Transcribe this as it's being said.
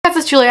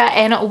it's Julia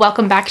and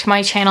welcome back to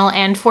my channel,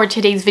 and for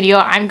today's video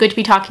I'm going to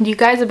be talking to you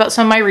guys about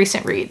some of my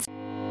recent reads.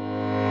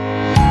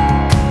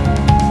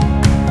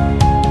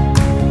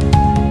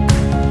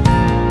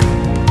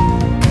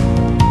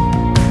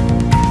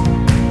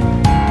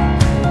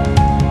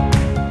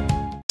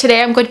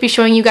 Today I'm going to be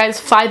showing you guys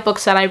 5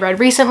 books that I read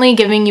recently,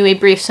 giving you a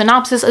brief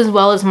synopsis as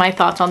well as my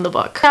thoughts on the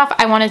book. First off,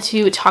 I wanted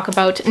to talk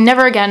about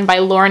Never Again by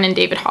Lauren and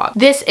David Hogg.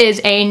 This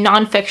is a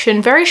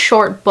nonfiction, very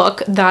short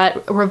book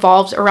that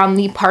revolves around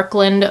the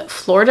Parkland,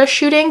 Florida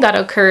shooting that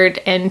occurred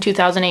in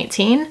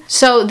 2018.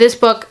 So this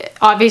book,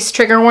 obvious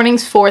trigger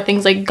warnings for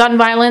things like gun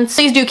violence.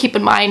 Please do keep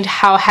in mind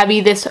how heavy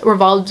this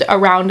revolves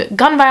around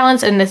gun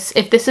violence, and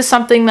if this is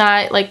something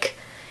that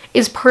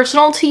is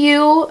personal to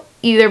you,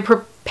 either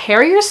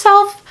prepare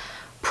yourself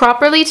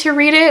properly to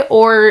read it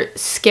or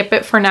skip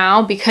it for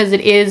now, because it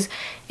is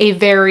a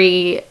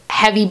very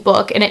heavy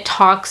book and it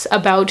talks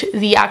about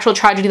the actual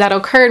tragedy that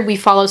occurred. We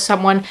follow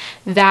someone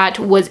that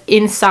was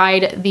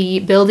inside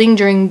the building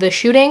during the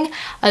shooting,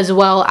 as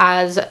well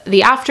as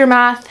the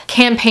aftermath,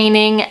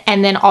 campaigning,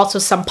 and then also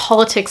some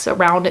politics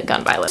around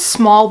gun violence.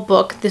 Small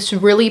book, this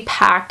really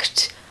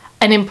packed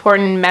an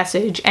important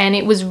message, and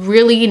it was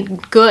really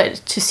good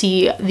to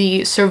see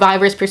the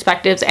survivors'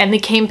 perspectives and the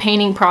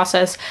campaigning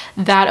process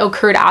that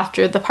occurred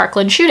after the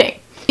Parkland shooting.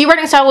 The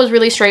writing style was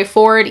really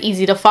straightforward,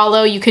 easy to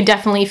follow. You could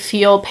definitely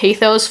feel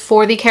pathos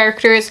for the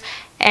characters,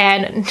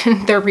 and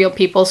they're real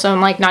people, so I'm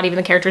not even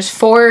the characters,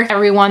 for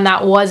everyone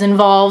that was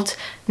involved.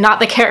 Not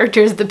the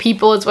characters, the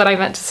people is what I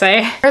meant to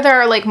say.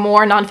 There are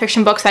more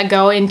nonfiction books that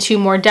go into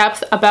more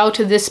depth about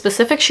this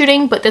specific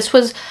shooting, but this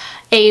was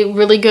a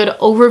really good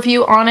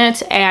overview on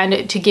it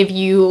and to give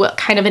you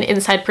kind of an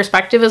inside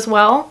perspective as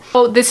well.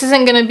 So this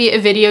isn't going to be a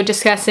video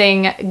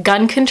discussing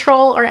gun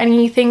control or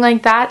anything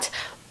like that,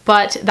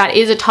 but that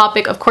is a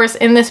topic, of course,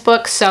 in this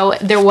book, so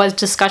there was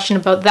discussion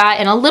about that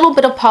and a little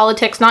bit of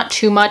politics, not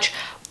too much,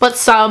 but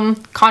some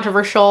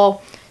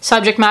controversial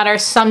subject matter,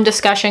 some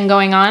discussion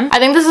going on. I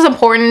think this is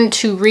important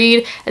to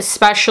read,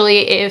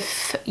 especially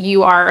if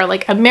you are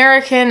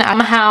American,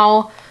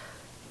 somehow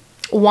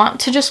want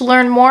to just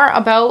learn more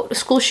about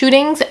school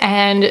shootings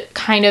and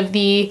kind of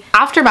the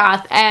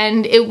aftermath.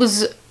 And it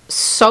was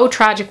so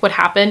tragic what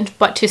happened,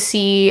 but to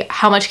see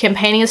how much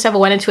campaigning and stuff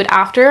went into it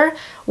after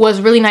was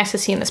really nice to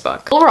see in this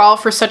book. Overall,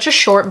 for such a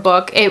short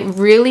book, it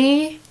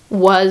really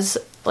was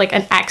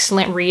an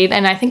excellent read,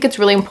 and I think it's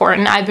really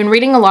important. I've been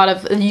reading a lot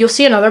of, you'll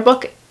see another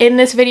book in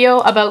this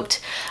video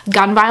about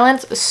gun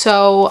violence,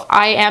 so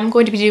I am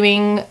going to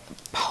be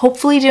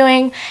hopefully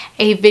doing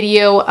a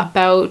video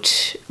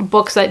about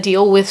books that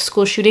deal with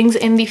school shootings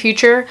in the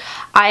future.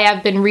 I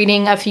have been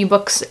reading a few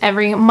books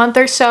every month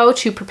or so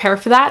to prepare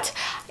for that.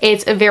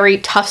 It's a very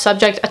tough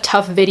subject, a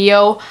tough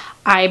video.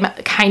 I'm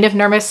kind of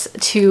nervous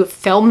to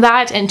film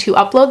that and to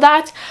upload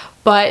that,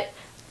 but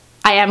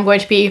I am going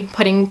to be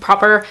putting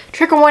proper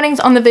trigger warnings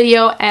on the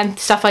video and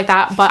stuff like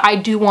that, but I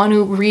do want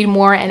to read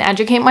more and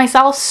educate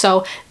myself,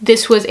 so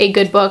this was a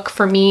good book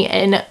for me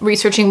in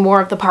researching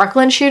more of the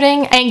Parkland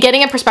shooting and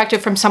getting a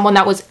perspective from someone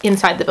that was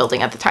inside the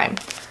building at the time.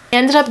 I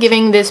ended up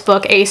giving this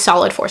book a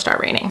solid 4-star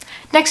rating.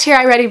 Next here,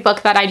 I read a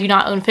book that I do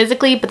not own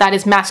physically, but that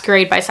is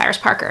Masquerade by Cyrus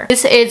Parker.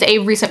 This is a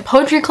recent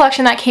poetry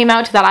collection that came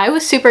out that I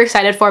was super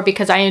excited for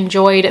because I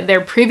enjoyed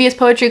their previous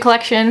poetry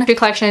collection. The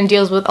collection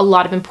deals with a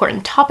lot of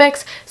important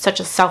topics,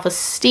 such as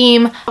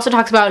self-esteem. It also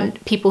talks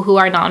about people who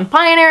are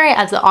non-binary,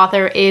 as the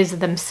author is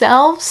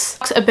themselves.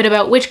 Talks a bit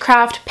about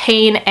witchcraft,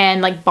 pain,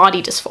 and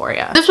body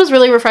dysphoria. This was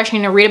really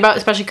refreshing to read about,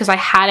 especially because I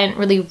hadn't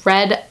really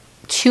read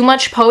too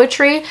much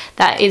poetry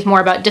that is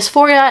more about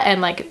dysphoria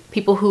and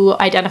people who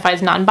identify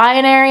as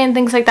non-binary and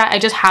things like that. I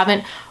just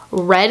haven't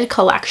read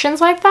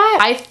collections like that.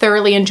 I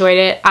thoroughly enjoyed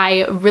it.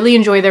 I really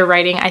enjoy their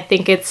writing. I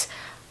think it's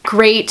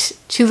great,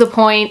 to the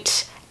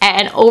point,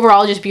 and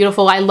overall just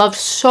beautiful. I loved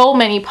so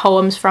many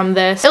poems from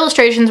this.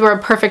 Illustrations were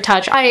a perfect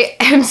touch. I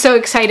am so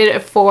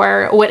excited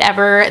for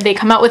whatever they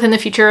come out with in the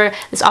future.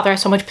 This author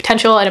has so much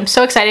potential and I'm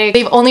so excited.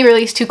 They've only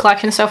released 2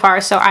 collections so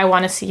far, so I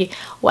want to see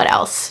what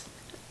else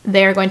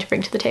they're going to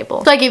bring to the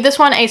table. So I gave this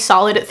one a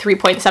solid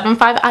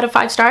 3.75 out of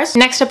 5 stars.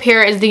 Next up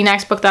here is the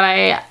next book that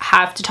I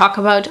have to talk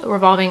about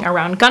revolving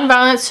around gun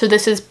violence. So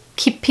this is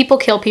People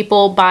Kill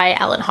People by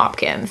Ellen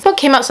Hopkins. The book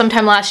came out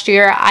sometime last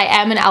year. I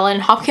am an Ellen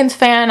Hopkins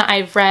fan.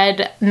 I've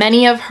read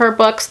many of her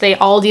books. They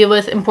all deal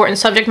with important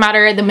subject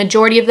matter. The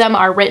majority of them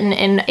are written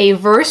in a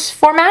verse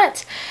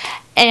format.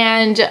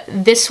 And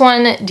this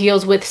one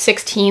deals with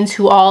 6 teens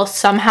who all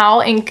somehow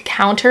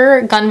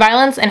encounter gun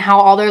violence and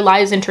how all their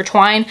lives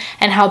intertwine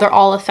and how they're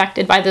all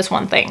affected by this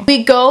one thing.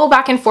 We go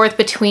back and forth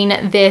between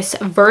this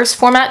verse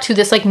format to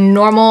this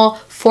normal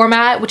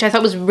format, which I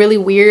thought was really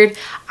weird.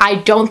 I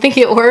don't think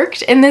it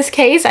worked in this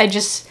case. I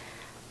just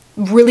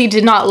really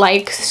did not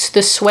like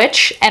the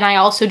switch, and I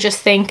also just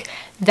think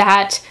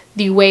that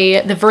the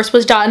way the verse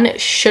was done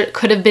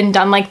could have been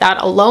done like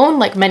that alone,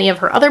 like many of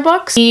her other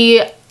books.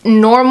 The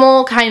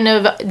normal kind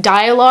of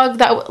dialogue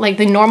that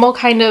the normal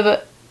kind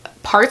of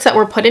parts that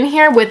were put in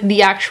here with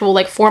the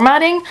actual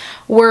formatting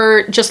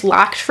were just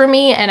lacked for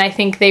me, and I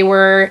think they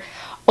were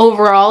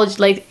overall,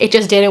 like, it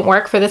just didn't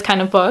work for this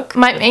kind of book.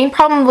 My main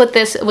problem with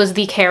this was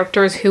the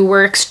characters, who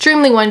were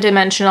extremely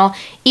one-dimensional.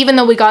 Even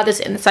though we got this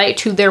insight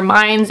to their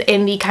minds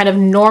in the kind of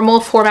normal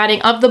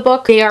formatting of the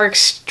book, they are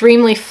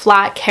extremely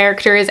flat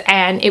characters,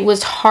 and it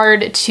was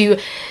hard to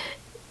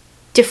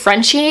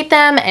differentiate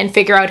them and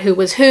figure out who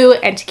was who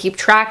and to keep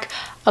track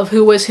of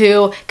who was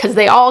who, because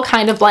they all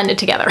kind of blended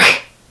together.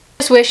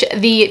 I just wish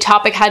the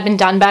topic had been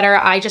done better.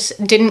 I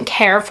just didn't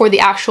care for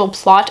the actual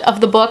plot of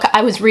the book.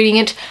 I was reading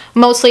it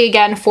mostly,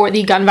 again, for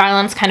the gun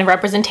violence kind of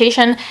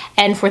representation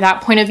and for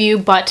that point of view,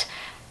 but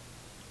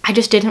I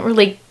just didn't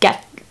really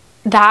get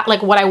that,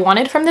 like, what I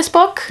wanted from this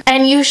book.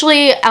 And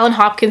usually Ellen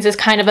Hopkins is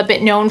kind of a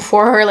bit known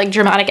for her, like,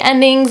 dramatic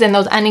endings and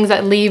those endings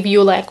that leave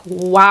you like,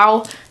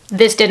 wow.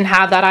 This didn't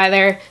have that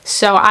either,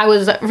 so I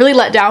was really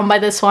let down by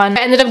this one.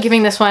 I ended up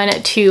giving this one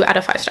 2 out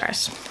of 5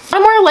 stars. On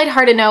a more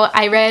lighthearted note,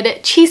 I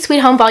read Cheese Sweet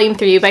Home Volume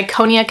 3 by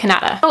Konya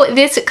Kanata. So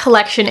this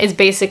collection is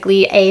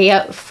basically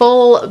a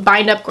full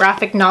bind-up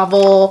graphic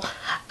novel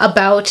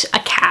about a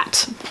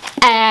cat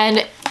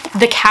and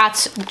the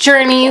cat's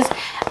journeys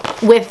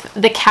with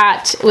the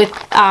cat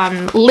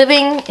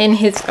living in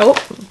his... Oh,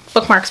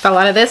 bookmarks fell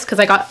out of this because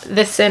I got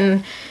this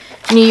in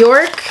New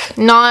York,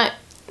 not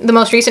the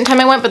most recent time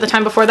I went, but the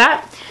time before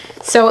that.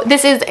 So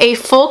this is a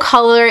full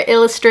color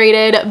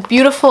illustrated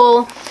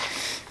beautiful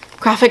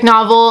graphic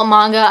novel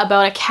manga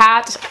about a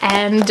cat,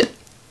 and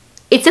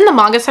it's in the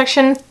manga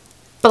section,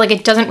 but like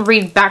it doesn't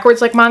read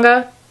backwards like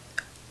manga.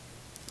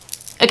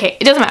 Okay,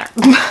 it doesn't matter.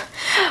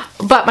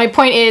 But my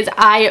point is,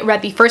 I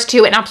read the first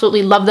 2 and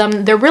absolutely love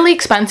them. They're really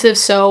expensive,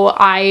 so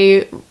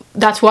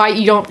that's why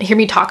you don't hear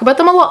me talk about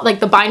them a lot, like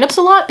the bind-ups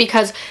a lot,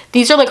 because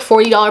these are like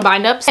 $40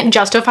 bind-ups and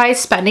justify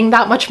spending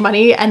that much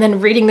money and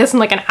then reading this in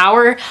like an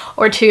hour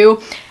or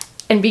 2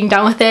 and being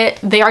done with it.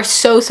 They are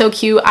so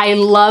cute. I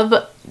love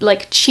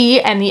like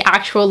Chi and the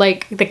actual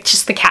like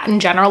just the cat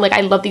in general. Like,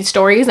 I love these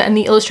stories, and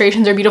the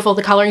illustrations are beautiful,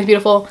 the coloring is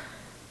beautiful.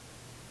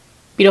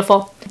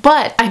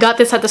 But I got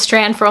this at the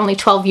Strand for only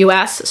 $12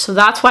 US, so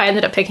that's why I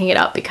ended up picking it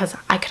up, because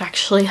I could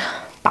actually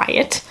buy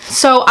it.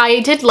 So I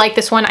did like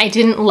this one. I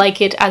didn't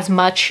like it as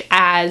much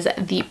as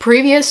the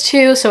previous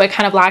 2, so it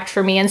kind of lacked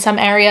for me in some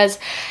areas,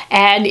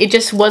 and it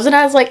just wasn't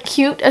as like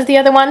cute as the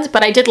other ones,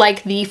 but I did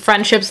like the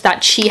friendships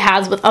that she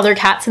has with other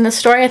cats in this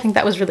story. I think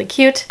that was really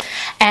cute,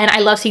 and I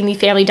love seeing the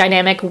family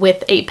dynamic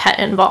with a pet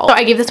involved. So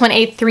I gave this one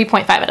a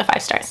 3.5 out of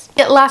 5 stars.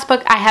 The last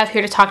book I have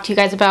here to talk to you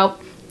guys about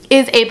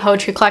is a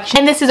poetry collection,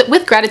 and this is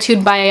With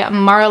Gratitude by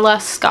Marla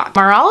Scott.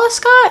 Marla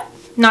Scott?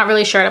 Not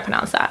really sure how to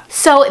pronounce that.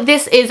 So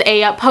this is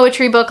a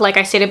poetry book. Like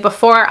I stated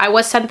before, I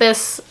was sent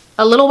this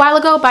a little while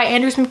ago by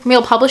Andrews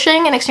McMeel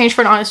Publishing in exchange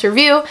for an honest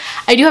review.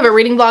 I do have a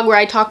reading blog where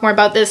I talk more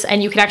about this,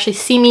 and you can actually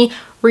see me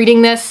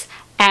reading this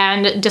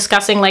and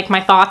discussing like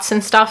my thoughts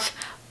and stuff,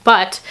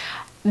 but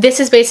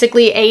this is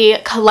basically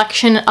a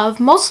collection of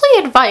mostly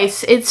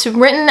advice. It's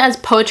written as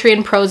poetry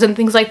and prose and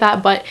things like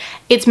that, but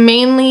it's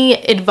mainly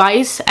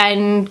advice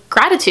and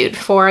gratitude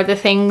for the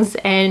things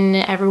in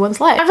everyone's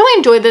life. I really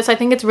enjoyed this. I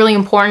think it's really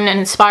important and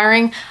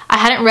inspiring. I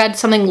hadn't read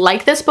something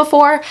like this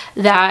before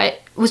that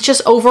was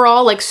just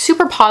overall like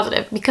super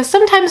positive, because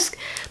sometimes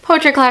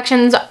poetry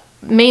collections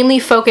mainly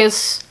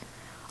focus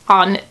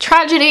on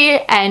tragedy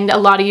and a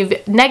lot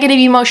of negative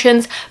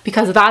emotions,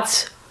 because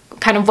that's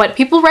kind of what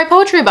people write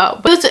poetry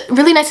about. But it's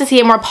really nice to see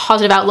a more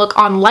positive outlook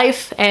on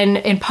life and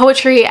in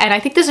poetry, and I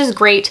think this is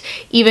great,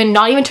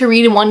 not even to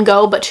read in one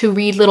go, but to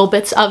read little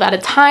bits of at a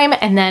time,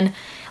 and then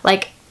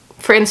like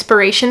for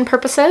inspiration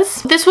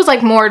purposes. This was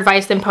like more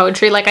advice than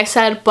poetry, like I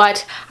said,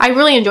 but I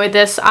really enjoyed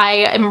this. I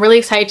am really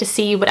excited to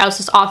see what else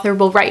this author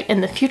will write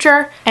in the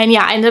future. And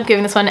yeah, I ended up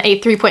giving this one a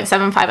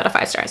 3.75 out of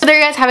 5 stars. So there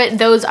you guys have it.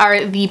 Those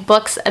are the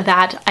books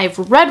that I've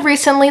read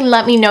recently.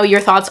 Let me know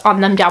your thoughts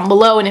on them down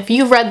below, and if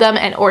you've read them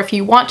or if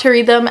you want to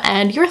read them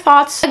and your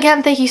thoughts.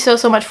 Again, thank you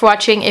so much for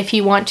watching. If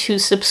you want to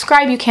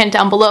subscribe, you can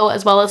down below,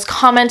 as well as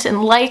comment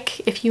and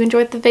like if you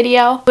enjoyed the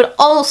video. Would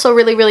also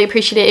really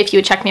appreciate it if you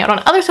would check me out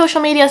on other social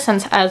media,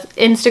 since as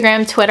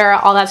Instagram, Twitter,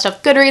 all that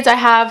stuff, Goodreads I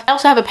have. I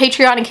also have a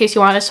Patreon in case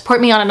you want to support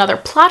me on another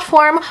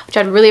platform, which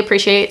I'd really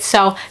appreciate.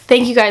 So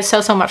thank you guys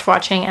so much for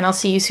watching, and I'll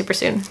see you super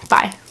soon.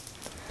 Bye.